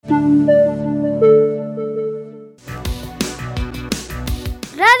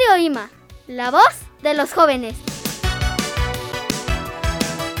La voz de los jóvenes.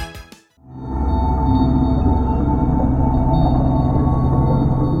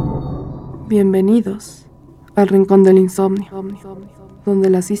 Bienvenidos al Rincón del Insomnio, donde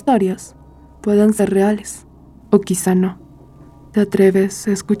las historias puedan ser reales, o quizá no. ¿Te atreves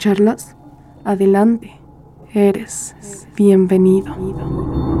a escucharlas? Adelante, eres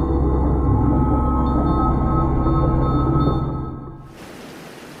bienvenido.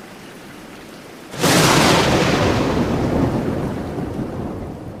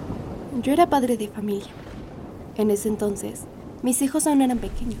 Yo era padre de familia. En ese entonces, mis hijos aún eran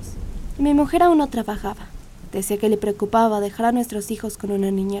pequeños. Y mi mujer aún no trabajaba. Decía que le preocupaba dejar a nuestros hijos con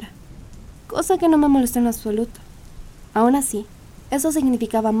una niñera. Cosa que no me molestó en absoluto. Aún así, eso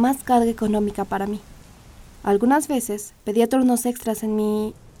significaba más carga económica para mí. Algunas veces pedía turnos extras en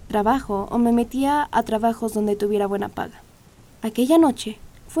mi trabajo o me metía a trabajos donde tuviera buena paga. Aquella noche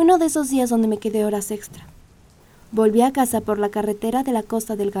fue uno de esos días donde me quedé horas extra. Volví a casa por la carretera de la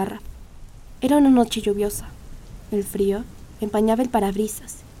costa del Garraf. Era una noche lluviosa. El frío empañaba el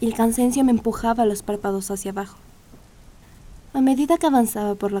parabrisas y el cansancio me empujaba los párpados hacia abajo. A medida que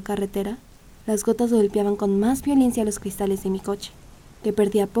avanzaba por la carretera, las gotas golpeaban con más violencia los cristales de mi coche, que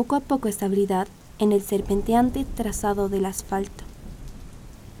perdía poco a poco estabilidad en el serpenteante trazado del asfalto.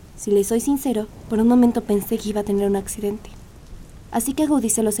 Si le soy sincero, por un momento pensé que iba a tener un accidente. Así que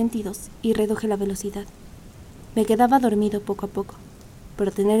agudicé los sentidos y reduje la velocidad. Me quedaba dormido poco a poco,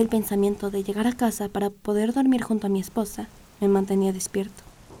 pero tener el pensamiento de llegar a casa para poder dormir junto a mi esposa me mantenía despierto.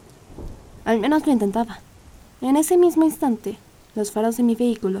 Al menos lo intentaba. En ese mismo instante, los faros de mi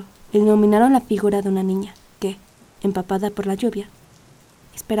vehículo iluminaron la figura de una niña que, empapada por la lluvia,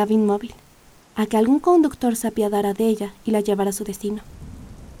 esperaba inmóvil a que algún conductor se apiadara de ella y la llevara a su destino.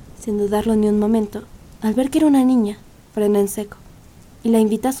 Sin dudarlo ni un momento, al ver que era una niña, frené en seco y la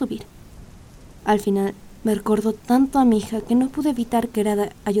invité a subir. Al final, me recordó tanto a mi hija que no pude evitar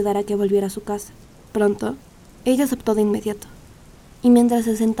querer ayudar a que volviera a su casa. Pronto, ella aceptó de inmediato, y mientras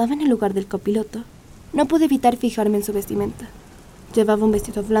se sentaba en el lugar del copiloto, no pude evitar fijarme en su vestimenta. Llevaba un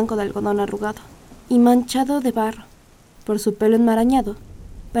vestido blanco de algodón arrugado y manchado de barro. Por su pelo enmarañado,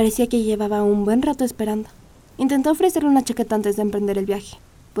 parecía que llevaba un buen rato esperando. Intenté ofrecerle una chaqueta antes de emprender el viaje,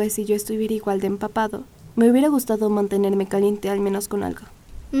 pues si yo estuviera igual de empapado, me hubiera gustado mantenerme caliente al menos con algo.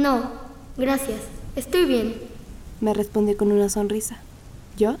 No, gracias. Estoy bien, me respondió con una sonrisa.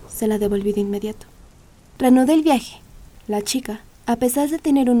 Yo se la devolví de inmediato. Reanudé el viaje. La chica, a pesar de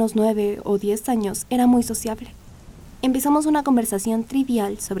tener unos 9 o 10 años, era muy sociable. Empezamos una conversación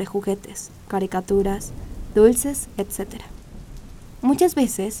trivial sobre juguetes, caricaturas, dulces, etc. Muchas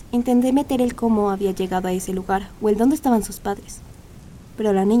veces intenté meter el cómo había llegado a ese lugar o el dónde estaban sus padres.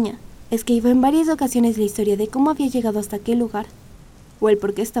 Pero la niña escribió en varias ocasiones la historia de cómo había llegado hasta aquel lugar o el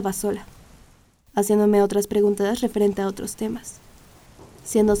por qué estaba sola, haciéndome otras preguntas referente a otros temas.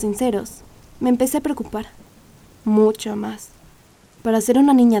 Siendo sinceros, me empecé a preocupar, mucho más. Para ser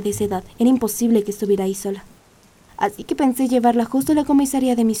una niña de esa edad, era imposible que estuviera ahí sola. Así que pensé llevarla justo a la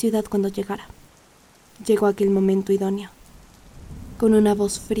comisaría de mi ciudad cuando llegara. Llegó aquel momento idóneo. Con una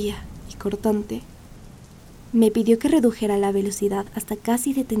voz fría y cortante, me pidió que redujera la velocidad hasta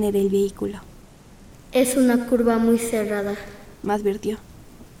casi detener el vehículo. Es una curva muy cerrada, me advirtió.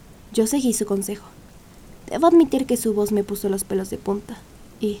 Yo seguí su consejo. Debo admitir que su voz me puso los pelos de punta,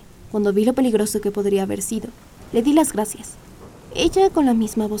 y, cuando vi lo peligroso que podría haber sido, le di las gracias. Ella, con la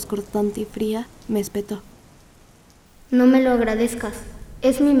misma voz cortante y fría, me espetó. No me lo agradezcas,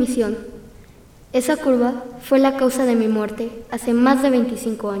 es mi misión. Esa curva fue la causa de mi muerte hace más de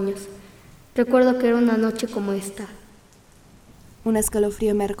 25 años. Recuerdo que era una noche como esta. Un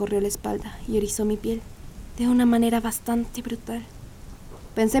escalofrío me recorrió la espalda y erizó mi piel, de una manera bastante brutal.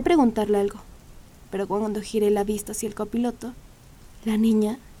 Pensé preguntarle algo, pero cuando giré la vista hacia el copiloto, la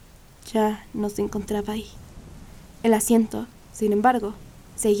niña ya no se encontraba ahí. El asiento, sin embargo,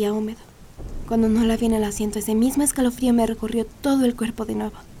 seguía húmedo. Cuando no la vi en el asiento, ese mismo escalofrío me recorrió todo el cuerpo de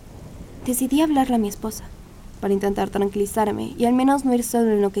nuevo. Decidí hablarle a mi esposa, para intentar tranquilizarme y al menos no ir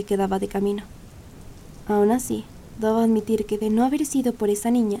solo en lo que quedaba de camino. Aún así, debo admitir que de no haber sido por esa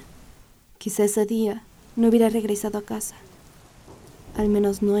niña, quizá ese día no hubiera regresado a casa. Al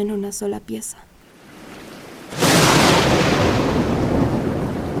menos no en una sola pieza.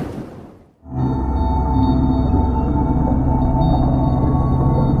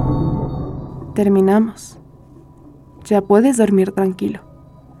 Terminamos. Ya puedes dormir tranquilo,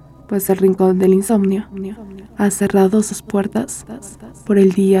 pues el Rincón del Insomnio ha cerrado sus puertas por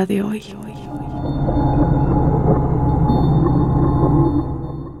el día de hoy.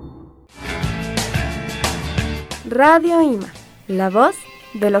 Radio IMA, la voz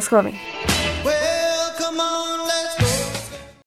de los jóvenes.